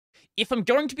if I'm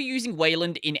going to be using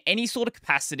Wayland in any sort of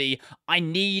capacity, I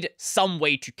need some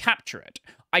way to capture it.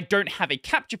 I don't have a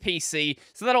capture PC,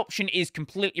 so that option is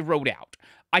completely ruled out.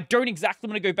 I don't exactly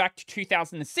want to go back to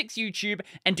 2006 YouTube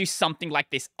and do something like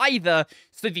this either,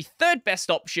 so the third best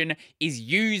option is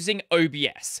using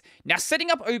OBS. Now,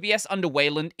 setting up OBS under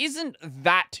Wayland isn't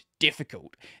that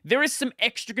difficult. There is some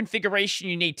extra configuration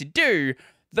you need to do.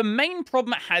 The main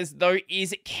problem it has, though,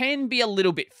 is it can be a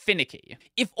little bit finicky.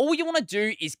 If all you want to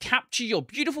do is capture your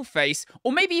beautiful face,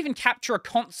 or maybe even capture a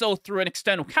console through an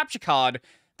external capture card,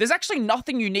 there's actually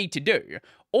nothing you need to do.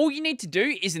 All you need to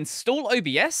do is install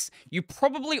OBS, you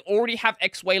probably already have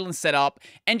Wayland set up,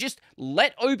 and just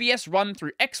let OBS run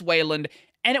through Wayland,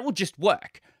 and it will just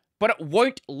work. But it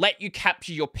won't let you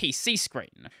capture your PC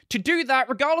screen. To do that,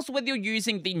 regardless of whether you're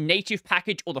using the native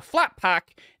package or the flat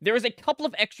pack, there is a couple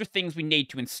of extra things we need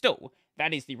to install.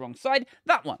 That is the wrong side,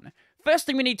 that one. First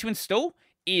thing we need to install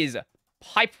is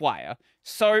Pipewire.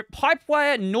 So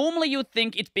Pipewire, normally you would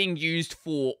think it's being used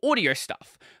for audio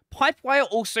stuff. Pipewire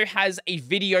also has a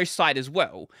video side as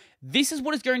well. This is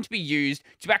what is going to be used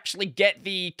to actually get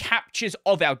the captures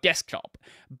of our desktop.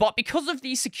 But because of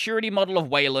the security model of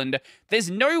Wayland, there's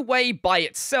no way by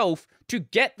itself to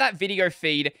get that video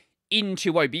feed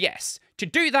into OBS. To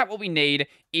do that, what we need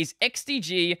is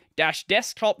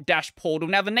xdg-desktop-portal.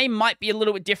 Now, the name might be a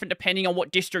little bit different depending on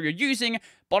what distro you're using,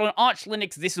 but on Arch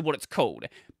Linux, this is what it's called.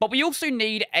 But we also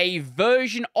need a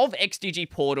version of XDG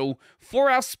Portal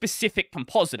for our specific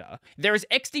compositor. There is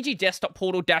XDG Desktop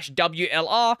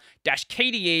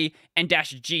Portal-WLR-KDE and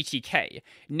 -GTK.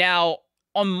 Now,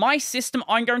 on my system,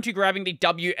 I'm going to be grabbing the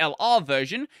WLR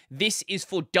version. This is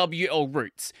for WL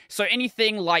roots. So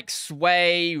anything like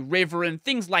Sway, River, and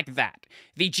things like that.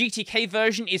 The GTK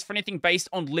version is for anything based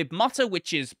on libmutter,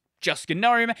 which is just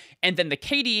GNOME, and then the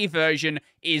KDE version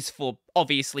is for,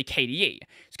 obviously, KDE.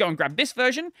 So go and grab this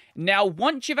version. Now,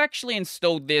 once you've actually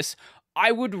installed this,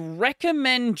 I would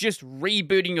recommend just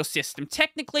rebooting your system.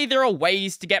 Technically, there are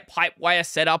ways to get Pipewire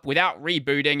set up without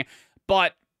rebooting,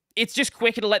 but it's just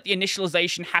quicker to let the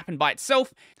initialization happen by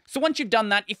itself. So once you've done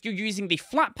that, if you're using the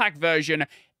Flatpak version,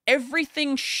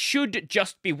 everything should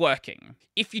just be working.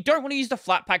 If you don't want to use the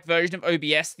Flatpak version of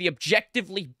OBS, the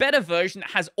objectively better version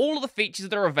that has all of the features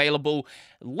that are available,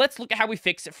 let's look at how we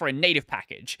fix it for a native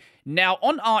package. Now,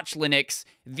 on Arch Linux,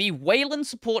 the Wayland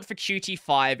support for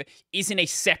Qt5 is in a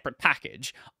separate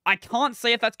package. I can't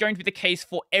say if that's going to be the case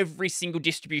for every single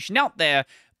distribution out there,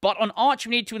 but on Arch,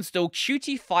 we need to install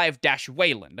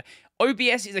Qt5-Wayland.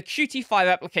 OBS is a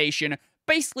Qt5 application.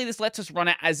 Basically, this lets us run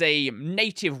it as a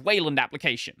native Wayland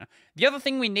application. The other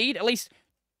thing we need, at least,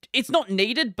 it's not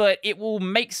needed, but it will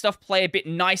make stuff play a bit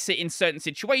nicer in certain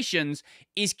situations,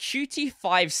 is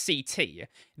Qt5CT.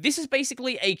 This is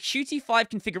basically a Qt5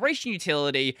 configuration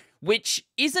utility, which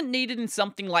isn't needed in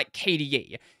something like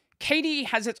KDE. KDE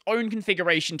has its own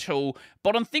configuration tool,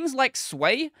 but on things like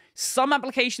Sway, some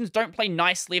applications don't play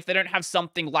nicely if they don't have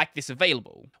something like this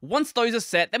available. Once those are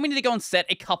set, then we need to go and set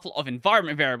a couple of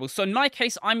environment variables. So in my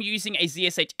case, I'm using a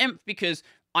ZSH-env because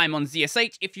I'm on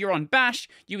ZSH. If you're on Bash,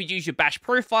 you would use your Bash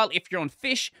profile. If you're on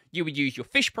Fish, you would use your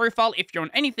Fish profile. If you're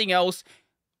on anything else,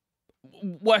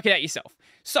 work it out yourself.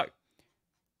 So,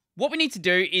 what we need to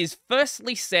do is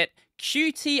firstly set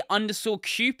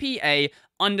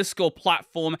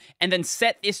Qt_QPA_platform and then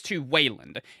set this to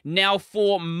Wayland. Now,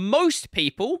 for most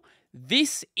people,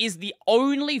 this is the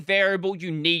only variable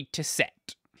you need to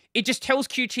set. It just tells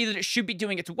Qt that it should be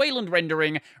doing its Wayland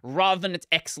rendering rather than its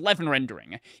X11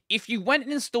 rendering. If you went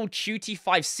and installed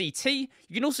Qt5CT,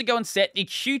 you can also go and set the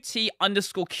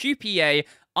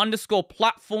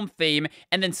Qt_QPA_platform theme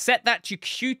and then set that to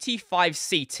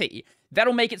Qt5CT.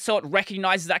 That'll make it so it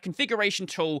recognizes that configuration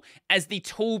tool as the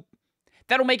tool.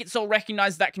 That'll make it so it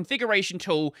recognizes that configuration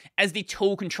tool as the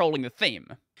tool controlling the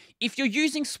theme. If you're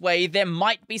using Sway, there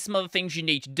might be some other things you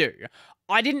need to do.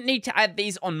 I didn't need to add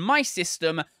these on my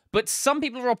system, but some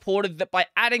people reported that by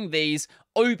adding these,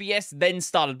 OBS then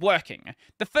started working.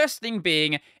 The first thing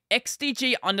being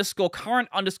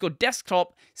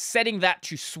xdg_current_desktop, setting that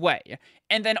to Sway.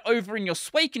 And then over in your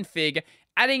Sway config,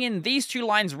 adding in these two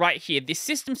lines right here, this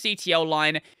systemctl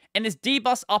line, and this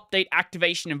dbus update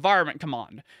activation environment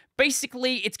command.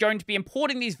 Basically, it's going to be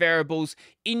importing these variables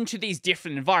into these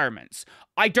different environments.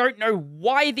 I don't know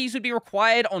why these would be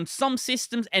required on some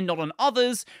systems and not on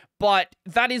others, but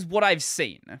that is what I've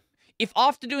seen. If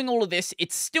after doing all of this,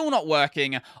 it's still not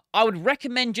working, I would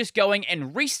recommend just going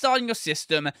and restarting your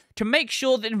system to make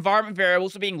sure that environment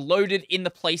variables are being loaded in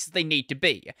the places they need to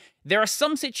be. There are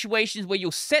some situations where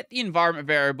you'll set the environment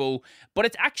variable, but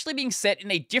it's actually being set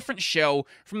in a different shell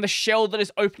from the shell that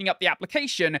is opening up the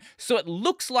application, so it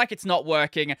looks like it's not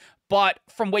working, but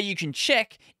from where you can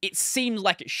check, it seems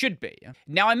like it should be.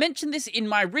 Now, I mentioned this in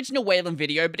my original Wayland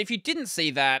video, but if you didn't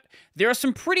see that, there are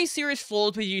some pretty serious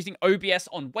flaws with using OBS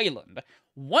on Wayland.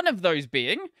 One of those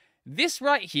being, this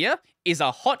right here is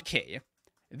a hotkey.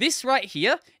 This right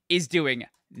here is doing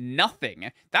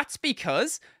nothing. That's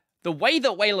because the way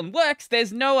that Wayland works,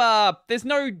 there's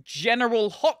no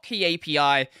general hotkey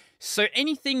API, so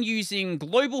anything using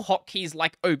global hotkeys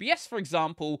like OBS, for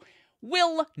example,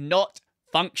 will not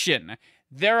function.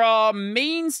 There are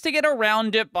means to get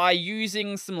around it by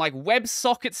using some like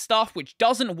WebSocket stuff, which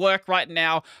doesn't work right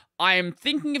now. I'm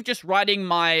thinking of just writing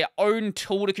my own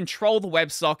tool to control the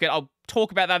WebSocket. I'll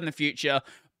talk about that in the future,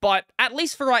 but at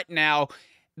least for right now,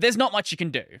 there's not much you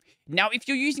can do. Now, if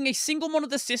you're using a single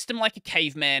monitor system like a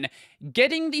caveman,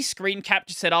 getting the screen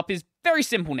capture set up is very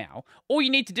simple now. All you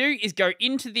need to do is go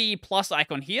into the plus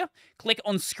icon here, click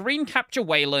on Screen Capture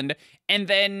Wayland, and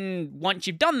then once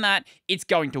you've done that, it's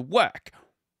going to work.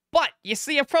 But you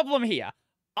see a problem here.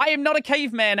 I am not a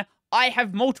caveman. I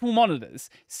have multiple monitors.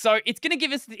 So it's going to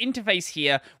give us the interface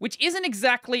here, which isn't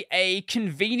exactly a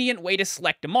convenient way to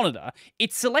select a monitor.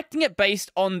 It's selecting it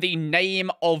based on the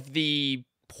name of the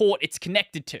port it's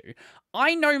connected to.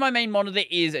 I know my main monitor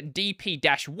is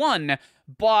DP-1,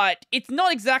 but it's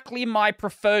not exactly my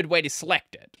preferred way to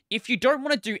select it. If you don't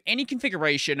want to do any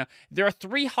configuration, there are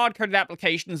 3 hard-coded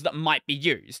applications that might be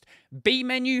used: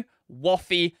 B-Menu,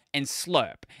 Waffy, and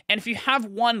Slurp. And if you have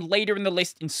one later in the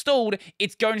list installed,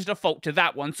 it's going to default to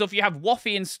that one. So if you have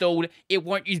Waffy installed, it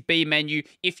won't use B-Menu.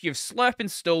 If you have Slurp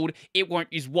installed, it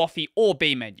won't use Waffy or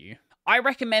B-Menu. I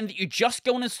recommend that you just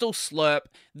go and install Slurp.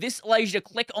 This allows you to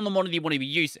click on the monitor you want to be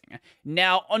using.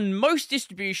 Now, on most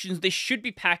distributions, this should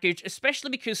be packaged,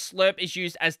 especially because Slurp is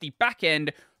used as the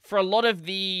backend for a lot of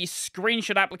the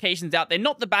screenshot applications out there.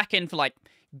 Not the backend for, like,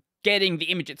 getting the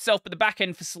image itself, but the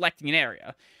backend for selecting an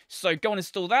area. So go and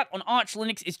install that. On Arch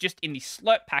Linux, it's just in the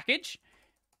Slurp package.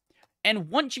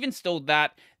 And once you've installed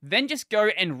that, then just go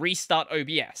and restart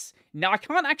OBS. Now, I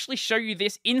can't actually show you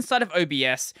this inside of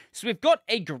OBS, so we've got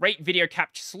a great video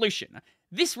capture solution.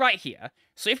 This right here.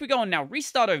 So if we go and now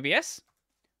restart OBS,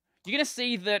 you're going to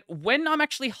see that when I'm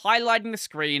actually highlighting the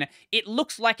screen, it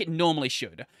looks like it normally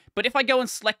should. But if I go and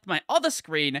select my other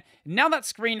screen, now that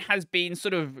screen has been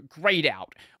sort of grayed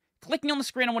out. Clicking on the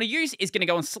screen I want to use is going to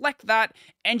go and select that,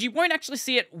 and you won't actually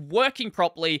see it working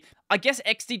properly. I guess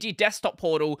XDG Desktop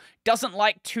Portal doesn't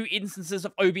like 2 instances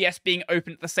of OBS being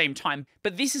open at the same time,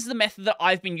 but this is the method that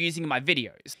I've been using in my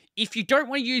videos. If you don't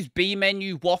want to use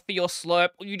B-Menu, Waffy, or Slurp,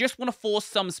 or you just want to force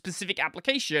some specific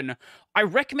application, I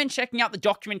recommend checking out the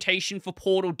documentation for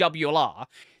Portal WLR.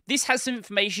 This has some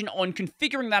information on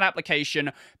configuring that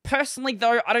application. Personally,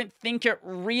 though, I don't think it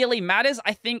really matters.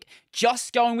 I think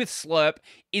just going with Slurp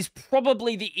is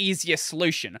probably the easiest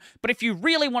solution. But if you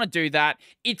really want to do that,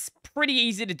 it's pretty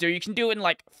easy to do. You can do it in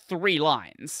like 3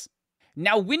 lines.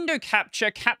 Now, window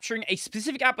capture, capturing a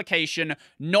specific application,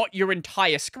 not your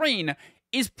entire screen,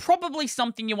 is probably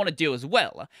something you want to do as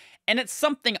well. And it's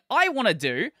something I want to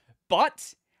do,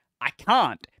 but I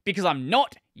can't, because I'm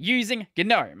not using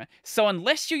GNOME. So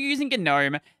unless you're using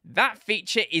GNOME, that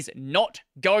feature is not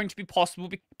going to be possible,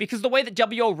 because the way that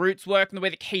WL roots work and the way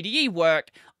that KDE work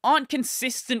aren't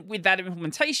consistent with that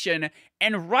implementation,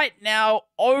 and right now,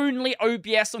 only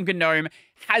OBS on GNOME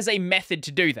has a method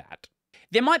to do that.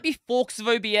 There might be forks of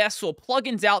OBS or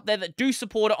plugins out there that do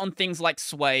support it on things like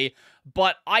Sway,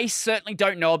 but I certainly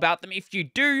don't know about them. If you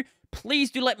do,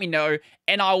 please do let me know,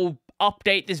 and I will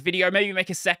update this video, maybe make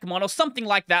a second one or something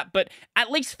like that, but at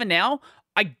least for now,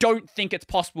 I don't think it's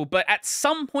possible, but at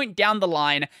some point down the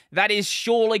line, that is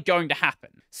surely going to happen.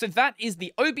 So that is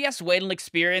the OBS Wayland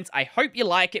experience. I hope you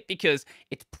like it, because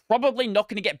it's probably not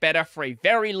going to get better for a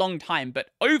very long time,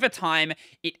 but over time,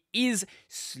 it is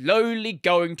slowly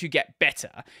going to get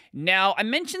better. Now, I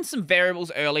mentioned some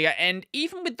variables earlier, and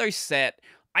even with those set,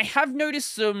 I have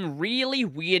noticed some really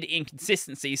weird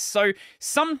inconsistencies. So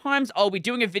sometimes I'll be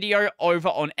doing a video over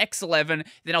on X11,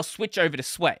 then I'll switch over to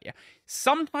Sway.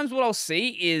 Sometimes what I'll see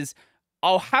is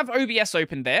I'll have OBS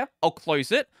open there, I'll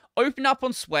close it, open up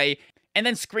on Sway, and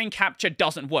then screen capture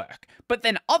doesn't work. But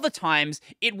then other times,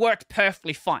 it worked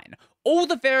perfectly fine. All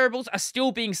the variables are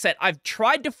still being set. I've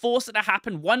tried to force it to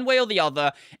happen one way or the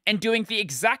other, and doing the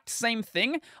exact same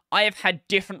thing, I have had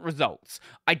different results.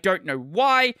 I don't know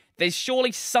why. There's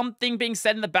surely something being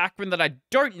said in the background that I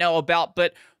don't know about,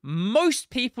 but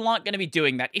most people aren't going to be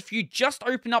doing that. If you just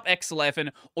open up X11,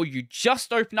 or you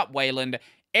just open up Wayland,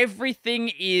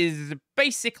 everything is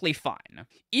basically fine.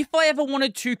 If I ever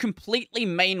wanted to completely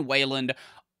main Wayland,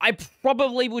 I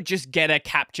probably would just get a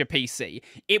capture PC.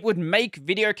 It would make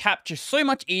video capture so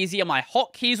much easier, my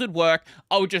hotkeys would work,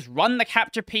 I would just run the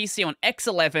capture PC on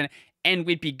X11 and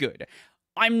we'd be good.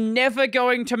 I'm never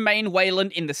going to main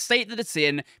Wayland in the state that it's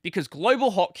in because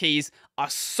global hotkeys are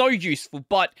so useful,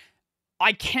 but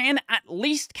I can at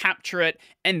least capture it,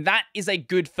 and that is a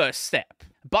good first step.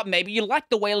 But maybe you like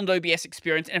the Wayland OBS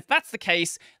experience, and if that's the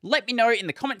case, let me know in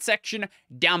the comment section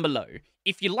down below.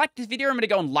 If you like this video, I'm going to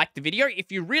go and like the video.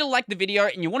 If you really like the video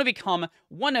and you want to become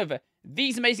one of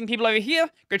these amazing people over here,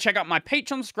 go check out my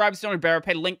Patreon, subscribe to Bearer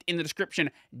Pay, linked in the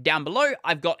description down below.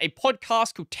 I've got a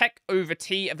podcast called Tech Over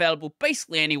Tea, available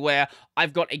basically anywhere.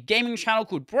 I've got a gaming channel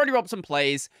called Brodie Robertson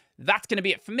Plays. That's going to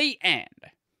be it for me, and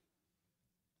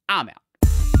I'm out.